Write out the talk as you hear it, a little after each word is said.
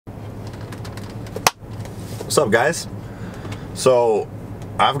What's up, guys? So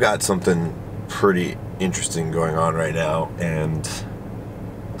I've got something pretty interesting going on right now, and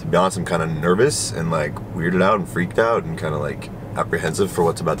to be honest, I'm kind of nervous and like weirded out and freaked out and kind of like apprehensive for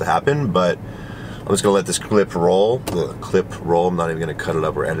what's about to happen, but I'm just gonna let this clip roll. I'm not even gonna cut it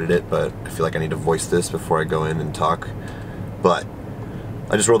up or edit it, but I feel like I need to voice this before I go in and talk. But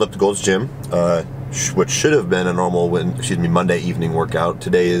I just rolled up to Gold's Gym, what should have been a normal Monday evening workout.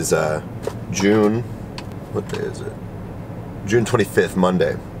 Today is June, what day is it? June 25th,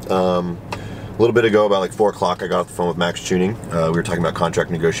 Monday. A little bit ago, about like 4 o'clock, I got off the phone with Max Tuning. We were talking about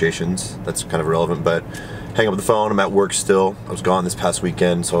contract negotiations. That's kind of irrelevant, but hang up the phone. I'm at work still. I was gone this past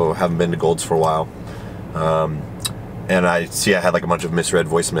weekend, so I haven't been to Gold's for a while. And I see I had like a bunch of misread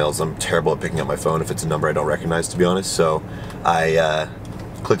voicemails. I'm terrible at picking up my phone if it's a number I don't recognize, to be honest. So I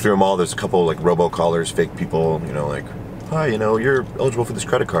clicked through them all. There's a couple like robocallers, fake people, you know, like, hi, you know, you're eligible for this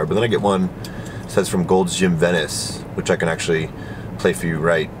credit card. But then I get one that says from Gold's Gym Venice, which I can actually play for you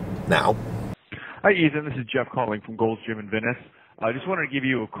right now. Hi, Ethan. This is Jeff calling from Gold's Gym in Venice. I just wanted to give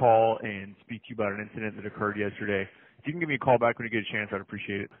you a call and speak to you about an incident that occurred yesterday. If you can give me a call back when you get a chance, I'd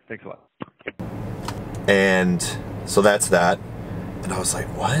appreciate it. Thanks a lot. And so that's that. And I was like,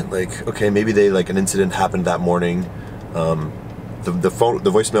 what? Like, okay, maybe they like an incident happened that morning. The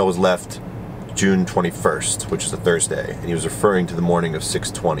voicemail was left June 21st, which is a Thursday, and he was referring to the morning of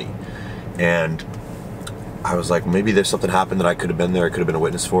 6:20. And I was like, maybe there's something happened that I could have been there, I could have been a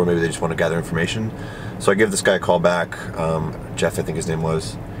witness for, maybe they just want to gather information. So I give this guy a call back, Jeff, I think his name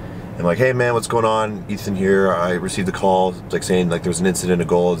was. I'm like, hey man, what's going on? Ethan here. I received a call like saying like there was an incident at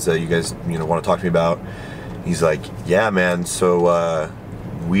Gold's that you guys, you know, want to talk to me about. He's like, yeah man, so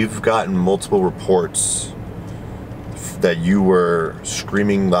we've gotten multiple reports that you were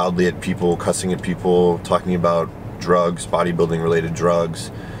screaming loudly at people, cussing at people, talking about drugs, bodybuilding related drugs.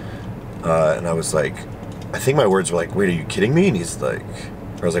 And I was like, I think my words were like, wait, are you kidding me? And he's like,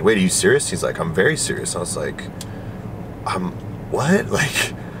 I was like, wait, are you serious? He's like, I'm very serious. I was like, what?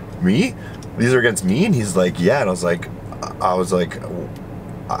 Like, me? These are against me? And he's like, yeah. And I was like,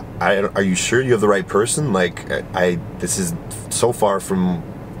 are you sure you have the right person? Like, this is so far from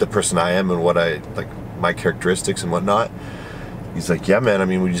the person I am and what I, like, my characteristics and whatnot. He's like, yeah man, I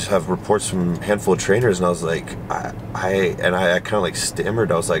mean, we just have reports from a handful of trainers. And I was like, I kind of like stammered.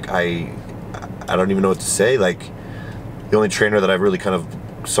 I was like, I don't even know what to say. Like, the only trainer that I've really kind of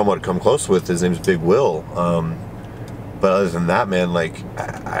somewhat come close with, his name's Big Will. But other than that, man, like,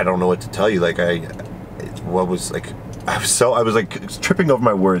 I don't know what to tell you. Like, I was like tripping over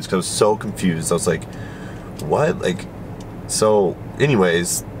my words because I was so confused. I was like, what? Like, so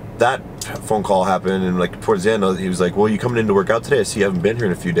anyways, that phone call happened, and like towards the end, he was like, well, you coming in to work out today? I see you haven't been here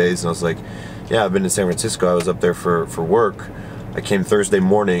in a few days. And I was like, yeah, I've been in San Francisco. I was up there for work. I came Thursday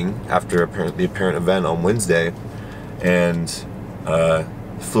morning after the apparent event on Wednesday, and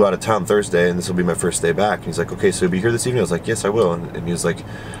flew out of town Thursday, and this will be my first day back. And he's like, okay, so you'll be here this evening? I was like, yes, I will. And he was like,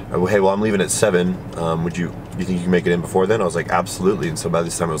 hey, well, I'm leaving at 7. Do you think you can make it in before then? I was like, absolutely. And so by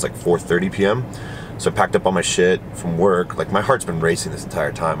this time it was like 4:30 p.m. So I packed up all my shit from work. Like, my heart's been racing this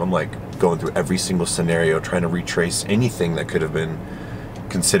entire time. I'm like going through every single scenario, trying to retrace anything that could have been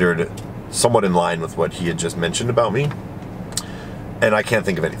considered somewhat in line with what he had just mentioned about me. And I can't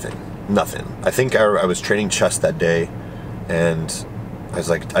think of anything. Nothing. I think I was training chest that day, and I was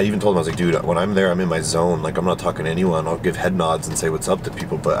like, I even told him, I was like, dude, when I'm there, I'm in my zone. Like, I'm not talking to anyone. I'll give head nods and say what's up to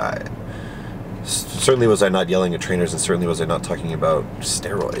people, but certainly was I not yelling at trainers, and certainly was I not talking about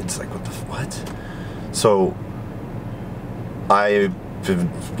steroids. Like, what? So I've been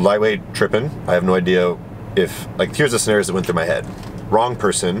lightweight tripping. I have no idea if, like, here's the scenarios that went through my head. Wrong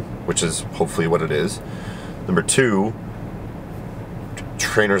person, which is hopefully what it is. Number 2,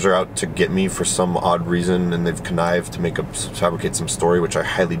 trainers are out to get me for some odd reason, and they've connived to fabricate some story, which I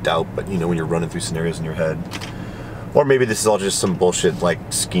highly doubt, but you know, when you're running through scenarios in your head. Or maybe this is all just some bullshit like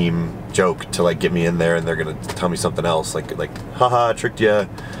scheme joke to like get me in there, and they're gonna tell me something else, like haha, tricked ya.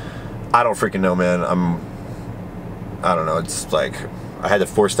 I don't freaking know, man. I don't know. It's like I had to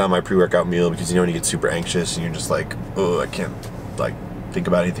force down my pre-workout meal because, you know, when you get super anxious and you're just like, oh, I can't like think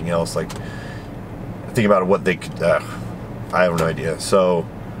about anything else. Like, think about what they could. I have no idea. So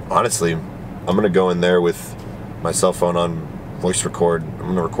honestly, I'm gonna go in there with my cell phone on voice record. I'm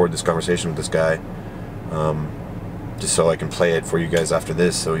gonna record this conversation with this guy, just so I can play it for you guys after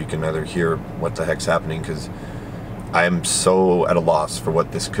this, so you can either hear what the heck's happening, because I am so at a loss for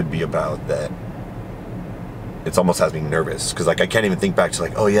what this could be about that it's almost has me nervous. Because like I can't even think back to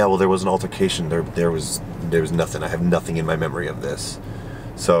like, oh yeah, well there was an altercation. There was nothing. I have nothing in my memory of this.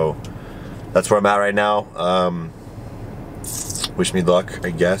 So that's where I'm at right now. Wish me luck, I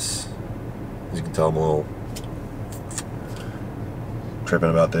guess. As you can tell, I'm a little tripping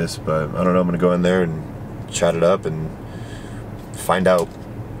about this, but I don't know. I'm gonna go in there and chat it up and find out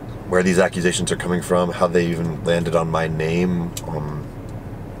where these accusations are coming from, how they even landed on my name.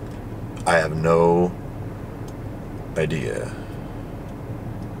 I have no idea.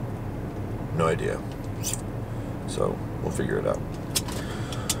 No idea. So we'll figure it out.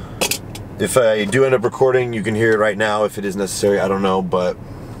 If I do end up recording, you can hear it right now if it is necessary. I don't know, but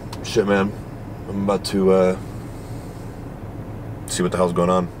shit, man. I'm about to see what the hell's going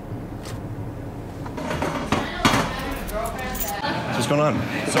on. What's going on?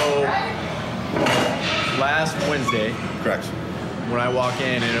 So, last Wednesday, Correct. when I walk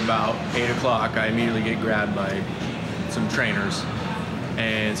in at about 8 o'clock, I immediately get grabbed by some trainers.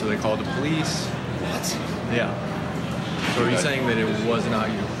 And so they called the police. What? Yeah. So are you saying that it was not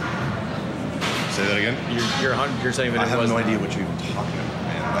you? Say that again? You're saying that I it was have no not idea you. what you're even talking about,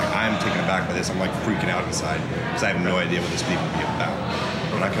 man. Like, I'm taken aback by this. I'm like freaking out inside because I have no idea what this could even be about.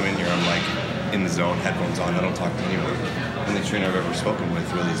 When I come in here, I'm like in the zone, headphones on. I don't talk to anyone. The only trainer I've ever spoken with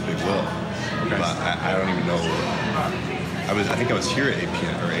really is Big Will. Okay. But I don't even know. I think I was here at 8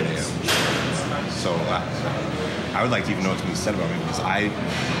 p.m. or 8 a.m. So I would like to even know what's being said about me because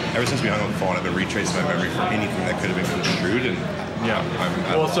ever since we hung up the phone, I've been retracing my memory for anything that could have been construed. And Yeah.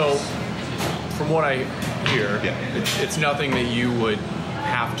 I'm Well, so lost. from what I hear, Yeah. it's nothing that you would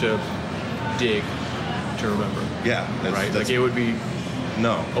have to dig to remember. Yeah, Right? Like it would be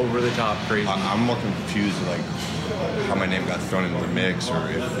no. over the top crazy. I'm more confused, like how my name got thrown into the mix, or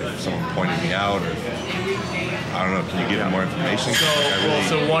if someone pointed me out, or I don't know. Can you give more information? So, Like, I really-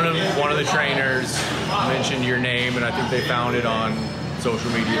 so one of the trainers mentioned your name, and I think they found it on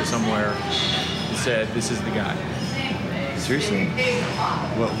social media somewhere. It said, "This is the guy." seriously,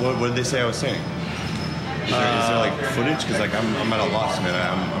 what did they say I was saying? Is there like footage? Because like I'm at a loss, man.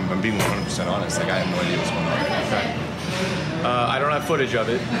 I'm being 100% honest. Like I have no idea what's going on. Okay. I don't have footage of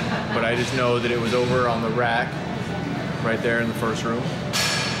it, but I just know that it was over on the rack, right there in the first room.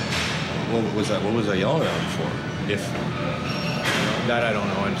 What was that? What was I yelling at him for? If That I don't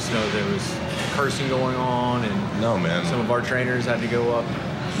know. I just know there was cursing going on, and no, man. some of our trainers had to go up.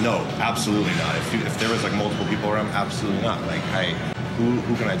 No, absolutely not. If there was like multiple people around, absolutely not. Like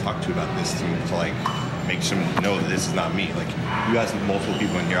who can I talk to about this to like make sure know that this is not me? Like you guys have multiple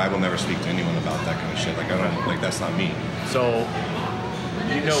people in here. I will never speak to anyone about that kind of shit. Like I don't like that's not me. So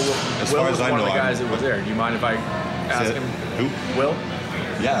you know, As Will far was as I one know, of the guys that was there. Do you mind if I ask Say it. him? Who? Will?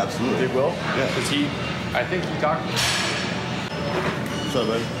 Yeah, absolutely. Big Will? Yeah. Because I think he talked. What's up,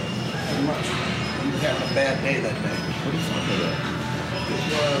 buddy? Pretty much. You had a bad day that day. What are you talking about? It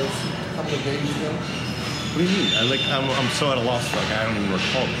was a couple of days ago. What do you mean? I'm so at a loss. Like I don't even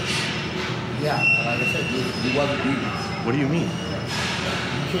recall this. Yeah, like I said, it wasn't you. What do you mean?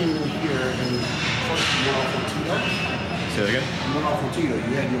 You came in here and first you went off on Tito. Say that again. You went off on Tito.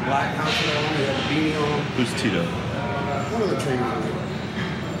 You had your black outfit on, you had the beanie on. Who's Tito? One of the trainers on there.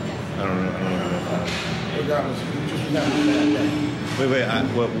 I don't know. Regardless, you just had a bad day. Wait.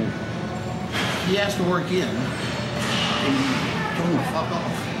 What? He asked to work in, and you told him to fuck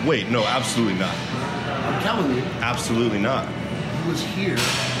off. Wait, no, absolutely not. I'm telling you, Absolutely not. he was here.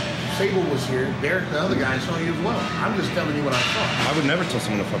 Sable was here. Derek, the other guy, saw you as well. I'm just telling you what I saw. I would never tell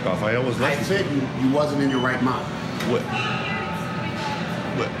someone to fuck off. I always I left. said you wasn't in your right mind. What?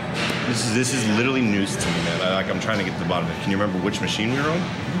 This is literally news to me, man. I'm trying to get to the bottom of it. Can you remember which machine we were on?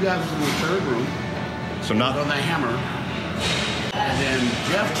 You guys was in the third room. So not. On that hammer. And then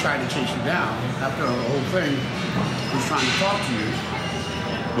Jeff tried to chase you down after the whole thing. He was trying to talk to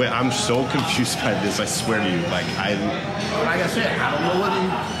you. Wait, I'm so confused by this. I swear to you, like But like I said, I don't know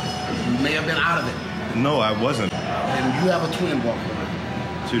whether you may have been out of it. No, I wasn't. And you have a twin walking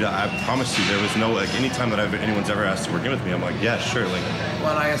around. Dude, I promise you, there was no like any time that anyone's ever asked to work in with me. I'm like, yeah, sure. Like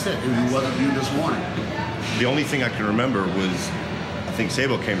Well, like I said, it wasn't you this morning. the only thing I can remember was I think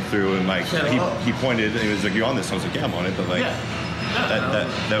Sable came through and like Said hello. he pointed and he was like, "You on this?" I was like, "Yeah, I'm on it." But like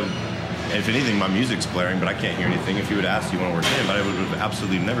that if anything, my music's blaring, but I can't hear anything. If you would ask, you want to work in, but I would have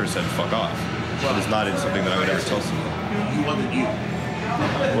absolutely never said fuck off. Well, it's not something that I would ever tell someone. You wasn't you.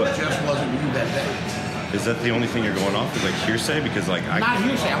 What? It just wasn't you that day. Is that the only thing you're going off? Is like hearsay? Because like Not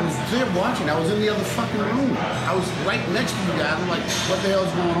hearsay. I was there watching. I was in the other fucking room. I was right next to you guys. I'm like, what the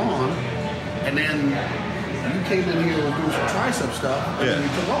hell's going on? And then you came in here and doing some tricep stuff, and then you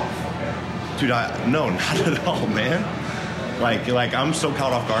took off. Dude, no, not at all, man. Like I'm so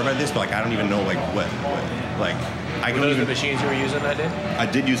caught off guard by this, but like I don't even know what like I Were can those even. the machines you were using that day? I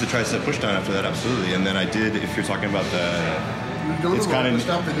did use the tricep pushdown after that, absolutely, and then I did. If you're talking about You doing It's the kinda- rope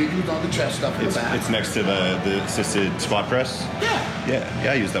stuff, and then you was on the chest stuff in the back. it's next to the assisted squat press. Yeah.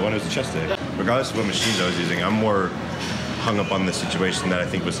 Yeah, I used that one. It was a chest day. Regardless of what machines I was using, I'm more hung up on this situation that I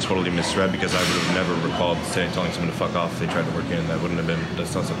think was totally misread, because I would have never recalled telling someone to fuck off if they tried to work in. That wouldn't have been,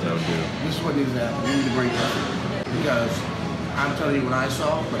 that's not something I would do. This is what needs to happen. You need to bring it up. Because I'm telling you what I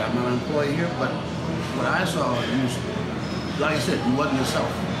saw, but I'm not an employee here, but what I saw, like I said, you wasn't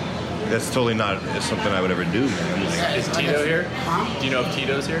yourself. That's totally not something I would ever do, man. Yeah, Is Tito here? Huh? Do you know if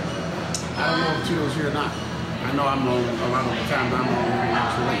Tito's here? I don't know if Tito's here or not. I know I'm wrong a lot of the time. I'm wrong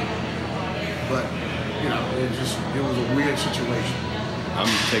actually, but you know, it was a weird situation. I'm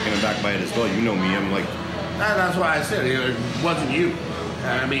taken aback by it as well. You know me. I'm like, That's why I said it wasn't you.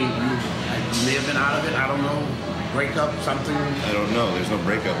 I mean, you may have been out of it. I don't know. Breakup, something. I don't know. There's no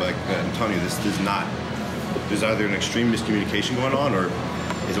breakup. Like I'm telling you, this is not. There's either an extreme miscommunication going on, or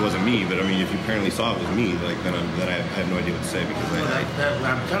it wasn't me. But I mean, if you apparently saw it was me, like then I have no idea what to say, because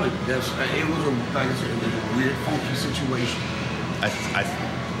I'm telling you, it was like I said, it was a weird, funky situation.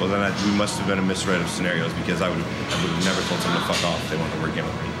 Well, then we must have been a misread of scenarios, because I would have never told someone to fuck off if they wanted to work in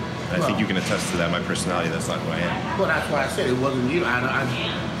with me. And I think you can attest to that. My personality, that's not who I am. Well, that's why I said it wasn't you.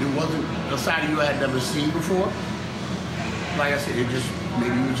 It wasn't a side of you I had never seen before. Like I said,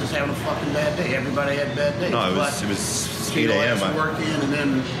 maybe you were just having a fucking bad day. Everybody had bad days. No, it was 8 Tito a.m. had to work in, and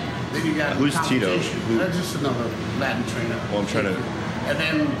then you got Who's Tito? That's just another Latin trainer. Well, I'm trying to. And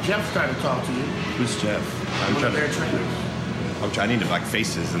then Jeff started to talk to you. Who's Jeff? I'm One trying of their to. trainers. I need to like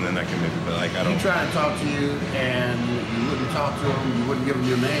faces, and then I can maybe, but like I don't. He tried to talk to you, and you wouldn't talk to him. You wouldn't give him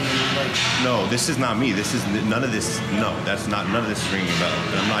your name. Like, No, this is not me. This is none of this. No, that's not. None of this is ringing a bell.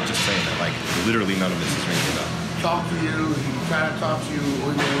 And I'm not just saying that. Like literally, none of this is ringing a bell. talk to you. He tried to talk to you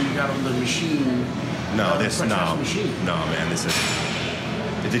when you got on the machine. No, Machine. No, man, this is.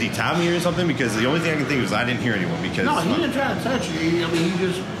 Did he tap me or something? Because the only thing I can think of is I didn't hear anyone. Because no, he didn't try to touch you. He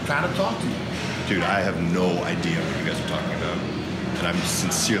just tried to talk to you. Dude, I have no idea what you guys are talking about, and I'm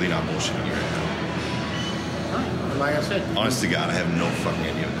sincerely not bullshitting you right now. Like I said, Honest to God, I have no fucking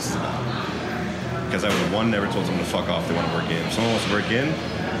idea what this is about. Because I would have, one, never told someone to fuck off if they want to work in. If someone wants to work in,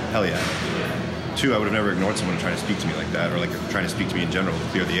 hell yeah. Two, I would have never ignored someone trying to speak to me like that, or like trying to speak to me in general to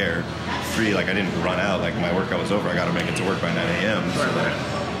clear the air. Three, like I didn't run out. Like my workout was over. I got to make it to work by 9 a.m. So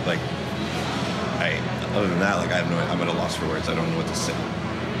like, other than that, like I'm at a loss for words. I don't know what to say.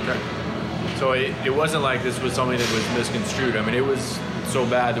 Okay. So it wasn't like this was something that was misconstrued. I mean, it was so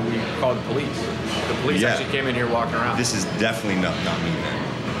bad that we called the police. The police actually came in here walking around. This is definitely not me,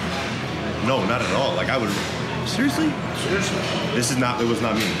 man. No, not at all. Like I would. Seriously? This is not. It was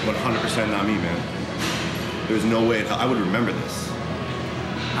not me. 100% not me, man. There's no way. I would remember this.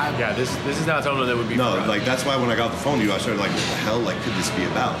 Yeah, this is not something that would be. No, like that's why when I got off the phone to you, I started like, what the hell? Like, could this be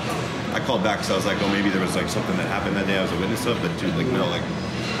about? I called back because I was like, oh, maybe there was like something that happened that day I was a witness of. But dude, like, no, like,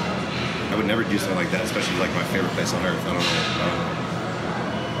 I would never do something like that, especially like my favorite place on earth. I don't know.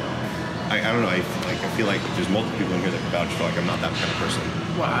 I don't know. I feel like there's multiple people in here that can vouch for like I'm not that kind of person.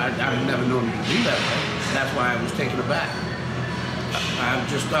 Well, I've never known you to be that way. That's why I was taken aback. I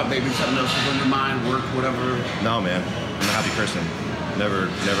just thought maybe something else was on your mind, work, whatever. No, man. I'm a happy person.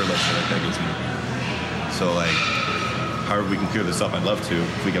 Never let shit like that get to me. So like, however we can clear this up, I'd love to.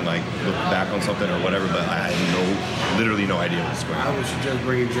 If we can like look back on something or whatever, but I have literally no idea what's going on. I would suggest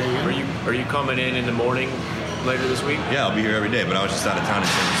bringing Jay in. Are you coming in the morning later this week? Yeah, I'll be here every day, but I was just out of town in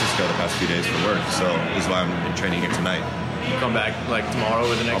San Francisco the past few days for work, so this is why I'm in training here tonight. You come back like tomorrow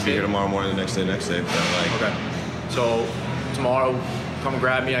or the next day? I'll be here tomorrow morning, the next day. But like, okay. So tomorrow, come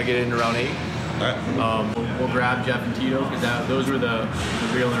grab me. I get in around 8. All right. We'll grab Jeff and Tito because those were the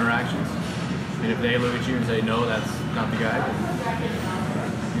real interactions. And if they look at you and say, no, that's not the guy,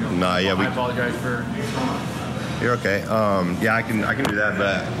 then, you know, nah, yeah, I apologize for what's going on. You're okay. Yeah, I can do that,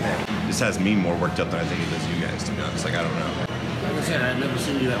 but this has me more worked up than I think it does you guys, to be honest. Like, I don't know. Like I said, I've never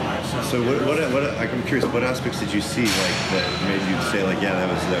seen you that way. So what I'm curious, what aspects did you see like that made you say like, yeah,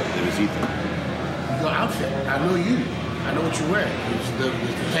 it was Ethan? Your outfit. I know you. I know what you're wearing. It's the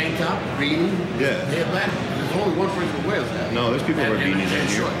tank top, beanie, headband. There's only one person who wears that. No, there's people who wear beanies in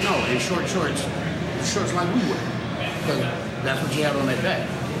here. And short shorts. Shorts like we wear. Because that's what you had on that bag.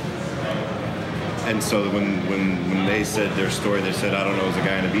 And so when they said their story, they said, I don't know, it was a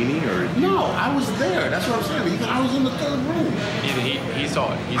guy in a beanie or? No, I was there. That's what I'm saying. I was in the third room. He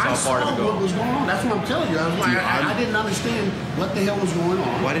saw it. He saw part of it go. What was going on. That's what I'm telling you. I was like, I didn't understand what the hell was going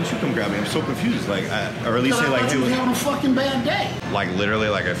on. Why didn't you come grab me? I'm so confused. Like, or at least say like, you was having a fucking bad day. Like literally,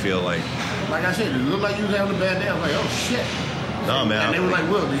 like I feel like. Like I said, it looked like you was having a bad day. I was like, oh shit. No, man. And they were like,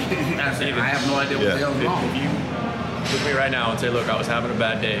 Will, I said, I have no idea what the hell's wrong. If you look me right now and say, look, I was having a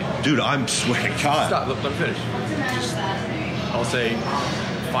bad day. Dude, I'm swearing God. Stop, look, let me finish. I'll say,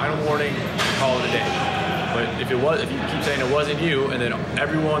 final warning, call it a day. But if you keep saying it wasn't you, and then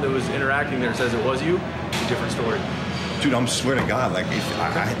everyone that was interacting there says it was you, it's a different story. Dude, I'm swear to God, like,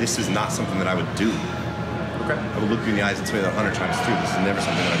 if this is not something that I would do. Okay. I would look you in the eyes and tell you that 100 times through. This is never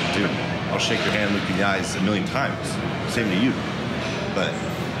something that I would do. I'll shake your hand, look you in the eyes a million times. Same to you. But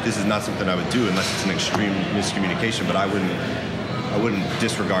this is not something I would do unless it's an extreme miscommunication. But I wouldn't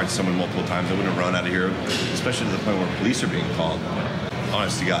disregard someone multiple times. I wouldn't run out of here, especially to the point where police are being called.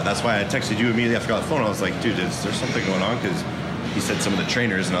 Honest to God. That's why I texted you immediately after I got the phone. I was like, dude, is there something going on? Because he said some of the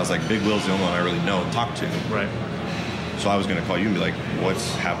trainers, and I was like, Big Will's the only one I really know and talk to. Right. So I was going to call you and be like,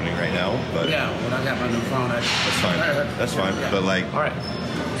 what's happening right now? But Yeah, when I got my new phone, that's fine. That's fine. Yeah. But like, All right.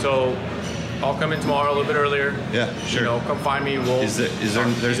 So I'll come in tomorrow a little bit earlier. yeah, sure. You know, come find me. We'll.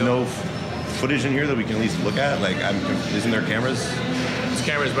 There's no footage in here that we can at least look at? Like, isn't there cameras? There's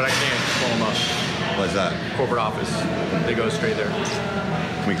cameras, but I can't pull them up. What's that? Corporate office. They go straight there.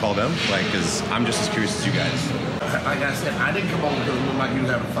 Can we call them? Like, because I'm just as curious as you guys. Like I said, I didn't come over because it looked like you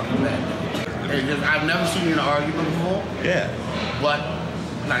had a fucking bad day. I've never seen you in an argument before. Yeah. But,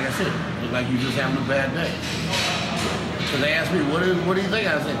 like I said, it looked like you just having a bad day. So they asked me, what do you think?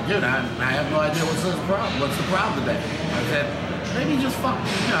 I said, dude, I have no idea what's the problem. What's the problem today? I said, maybe just something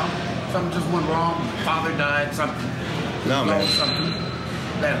just went wrong. Father died, something. No, man. Something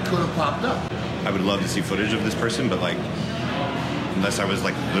that could have popped up. I would love to see footage of this person, but like, unless I was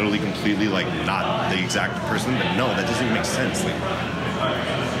like literally completely like not the exact person, then no, that doesn't even make sense. Like,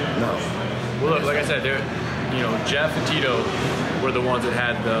 no. Well, look, like I said, Jeff and Tito were the ones that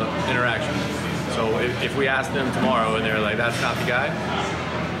had the interaction. So if we ask them tomorrow and they're like, that's not the guy,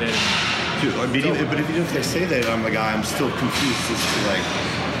 then... Dude, but even if they say that I'm the guy, I'm still confused as to like,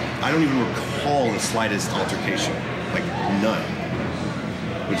 I don't even recall the slightest altercation. Like, none.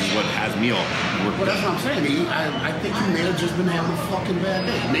 Which is what has me all worked Well, that's what I'm saying. I think you may have just been having a fucking bad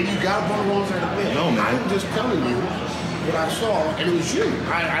day. Maybe you got up on the wrong side of the bed. No, man. I'm just telling you what I saw, and it was you.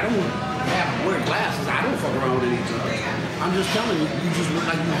 I don't wear glasses. I don't fuck around with anything. I'm just telling you, you just look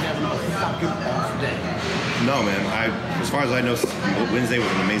like you were having a fucking off day. No, man. As far as I know, Wednesday was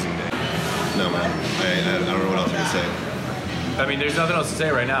an amazing day. No, man. I don't know what else I can say. I mean, there's nothing else to say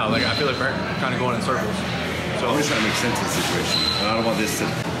right now. Like, I feel like we're kind of going in circles. So I'm just trying to make sense of the situation, and I don't want this to...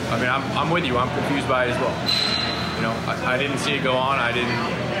 I mean, I'm with you. I'm confused by it as well. You know, I didn't see it go on. I don't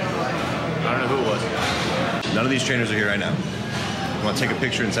know who it was. None of these trainers are here right now. You want to take a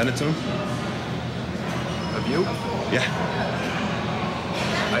picture and send it to them? Of you? Yeah.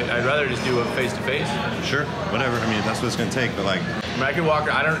 I'd rather just do a face-to-face. Sure, whatever. I mean, if that's what it's going to take, but like... I mean, I could walk...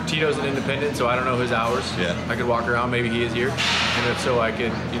 Tito's an independent, so I don't know his hours. Yeah. I could walk around. Maybe he is here. And if so, I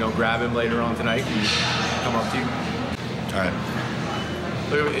could, grab him later on tonight and come up to you. All right.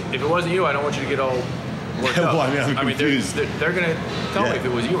 Look, if it wasn't you, I don't want you to get all worked up. Well, I'm confused. They're going to tell me if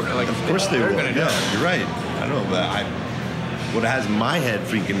it was you. Like, of course they will. Gonna know. Yeah, you're right. I know, but what has my head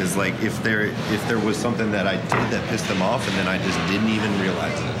freaking is like if there was something that I did that pissed them off, and then I just didn't even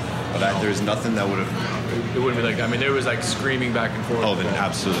realize it. But there's nothing that would have... It wouldn't be like... I mean, there was like screaming back and forth. Oh, then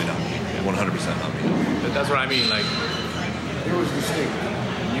absolutely not me. 100% not me. But that's what I mean. Like, It was distinct.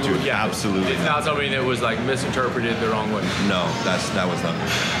 Dude, absolutely. It's not something that was like misinterpreted the wrong way. No, that was not me.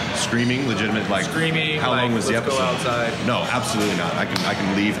 Screaming, legitimate, like... Screaming, how long was the let's episode? go outside. No, absolutely not. I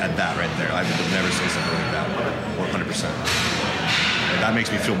can leave at that right there. I would never say something like that. 100%. And that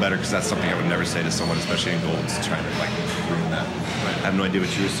makes me feel better because that's something I would never say to someone, especially in Golds, trying to like ruin that. I have no idea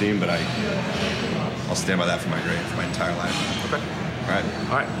what you were seeing, but I'll stand by that for my grave for my entire life. Okay. All right.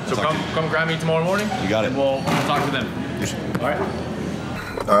 All right. So come grab me tomorrow morning. You got it. And we'll talk to them. All right.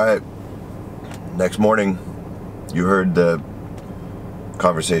 All right. Next morning, you heard the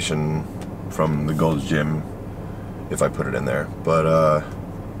conversation from the Gold's Gym, if I put it in there. But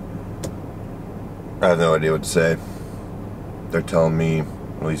I have no idea what to say. They're telling me,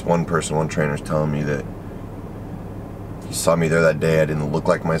 at least one trainer's telling me that he saw me there that day. I didn't look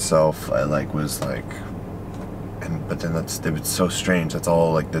like myself. But then it was so strange. That's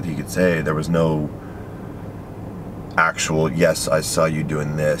all like that he could say. There was no actual, yes, I saw you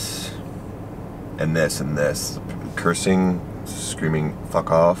doing this and this and this. Cursing, screaming,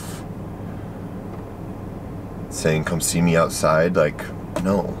 fuck off. Saying, come see me outside. Like,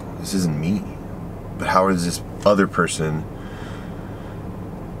 no, this isn't me. But how is this other person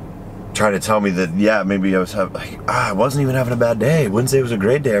trying to tell me that, yeah, maybe I wasn't even having a bad day. Wednesday was a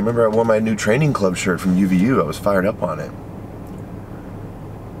great day. I remember I wore my new training club shirt from UVU. I was fired up on it.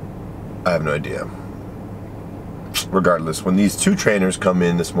 I have no idea. Regardless, when these two trainers come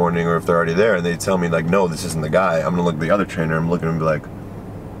in this morning, or if they're already there, and they tell me, like, no, this isn't the guy, I'm going to look at the other trainer, I'm looking at him and be like,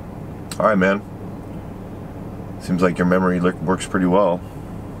 all right, man. Seems like your memory works pretty well.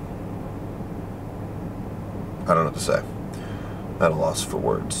 I don't know what to say. I'm at a loss for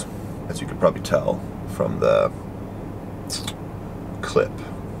words, as you could probably tell from the clip.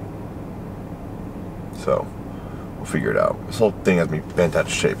 So we'll figure it out. This whole thing has me bent out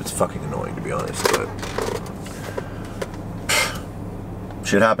of shape. It's fucking annoying, to be honest, but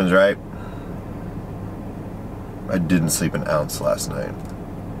shit happens, right? I didn't sleep an ounce last night.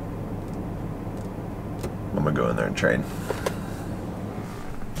 I'm gonna go in there and train.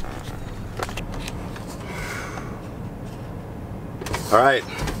 All right,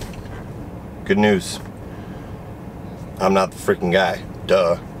 good news. I'm not the freaking guy,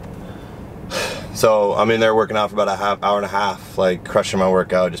 duh. So I'm in there working out for about hour and a half, like crushing my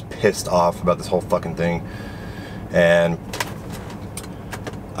workout, just pissed off about this whole fucking thing. And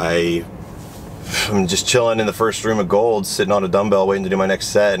I'm just chilling in the first room of Gold's, sitting on a dumbbell waiting to do my next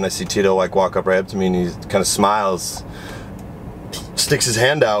set, and I see Tito like walk up right up to me, and he kind of smiles, sticks his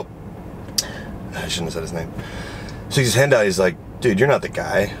hand out. I shouldn't have said his name. Sticks his hand out, he's like, dude, you're not the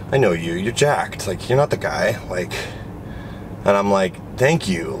guy. I know you, you're jacked. Like, you're not the guy. Like, and I'm like, thank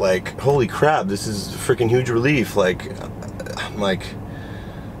you. Like, holy crap, this is a freaking huge relief. Like, I'm like,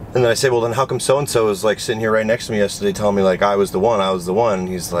 and then I say, well, then how come so-and-so was like sitting here right next to me yesterday telling me like I was the one. And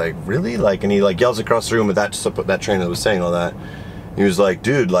he's like, really? Like, and he like yells across the room with that trainer that was saying all that. He was like,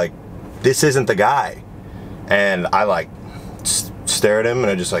 dude, like, this isn't the guy. And I like stare at him, and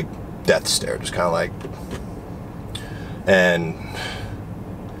I just like death stare, just kind of like, and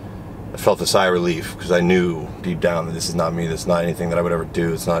I felt a sigh of relief because I knew deep down that this is not me. This is not anything that I would ever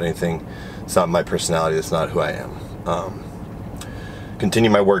do. It's not anything. It's not my personality. It's not who I am.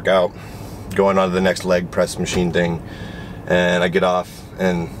 Continue my workout, going on to the next leg press machine thing, and I get off,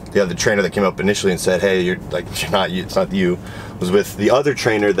 and the other trainer that came up initially and said, hey, you're not you, it's not you, was with the other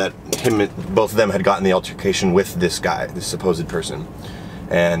trainer that both of them had gotten the altercation with this guy, this supposed person.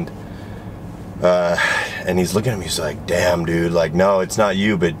 And he's looking at me, he's like, damn, dude, like, no, it's not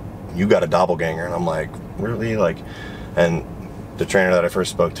you, but you got a doppelganger. And I'm like, really? Like, and the trainer that I first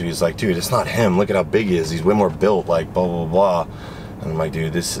spoke to, he's like, dude, it's not him, look at how big he is, he's way more built, like, blah, blah, blah. And I'm like,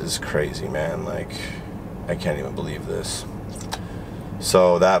 dude, this is crazy, man. Like, I can't even believe this.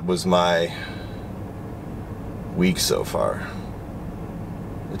 So that was my week so far.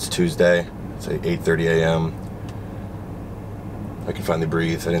 It's Tuesday. It's like 8:30 a.m. I can finally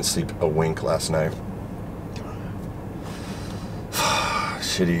breathe. I didn't sleep a wink last night.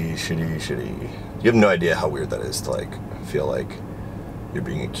 Shitty. You have no idea how weird that is to like feel like you're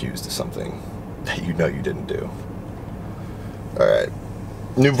being accused of something that you know you didn't do. Alright,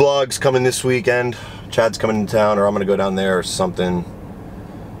 new vlogs coming this weekend. Chad's coming to town, or I'm gonna go down there or something,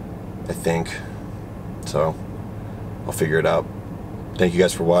 I think. So I'll figure it out. Thank you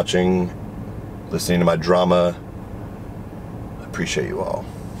guys for watching, listening to my drama. I appreciate you all.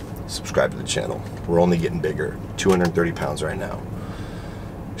 Subscribe to the channel. We're only getting bigger. 230 pounds right now.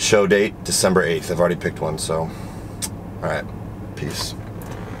 Show date December 8th. I've already picked one, so alright, peace.